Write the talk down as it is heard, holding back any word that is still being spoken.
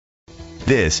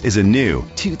This is a new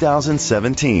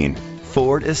 2017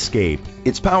 Ford Escape.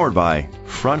 It's powered by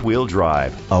front-wheel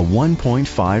drive, a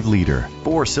 1.5-liter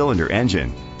four-cylinder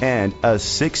engine, and a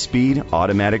 6-speed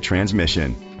automatic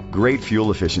transmission. Great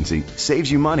fuel efficiency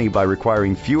saves you money by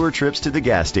requiring fewer trips to the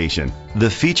gas station. The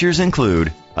features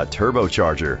include a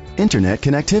turbocharger, internet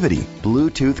connectivity,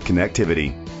 Bluetooth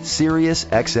connectivity, Sirius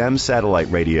XM satellite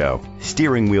radio,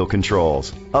 steering wheel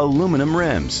controls, aluminum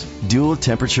rims, dual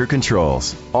temperature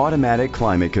controls, automatic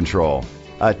climate control,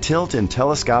 a tilt and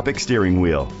telescopic steering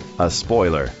wheel, a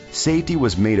spoiler. Safety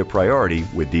was made a priority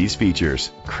with these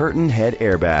features: curtain head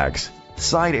airbags,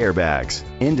 side airbags,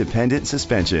 independent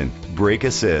suspension, brake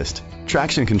assist,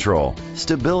 traction control,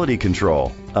 stability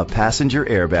control, a passenger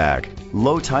airbag,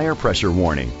 low tire pressure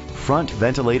warning, front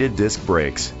ventilated disc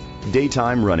brakes,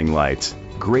 daytime running lights.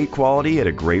 Great quality at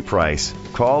a great price.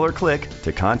 Call or click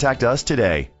to contact us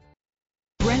today.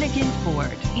 Brenengen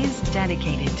Ford is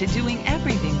dedicated to doing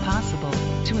everything possible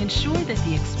to ensure that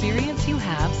the experience you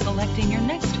have selecting your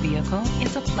next vehicle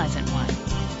is a pleasant one.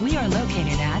 We are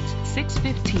located at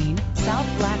 615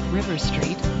 South Black River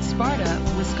Street, Sparta,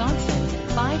 Wisconsin,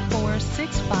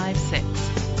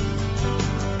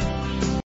 54656.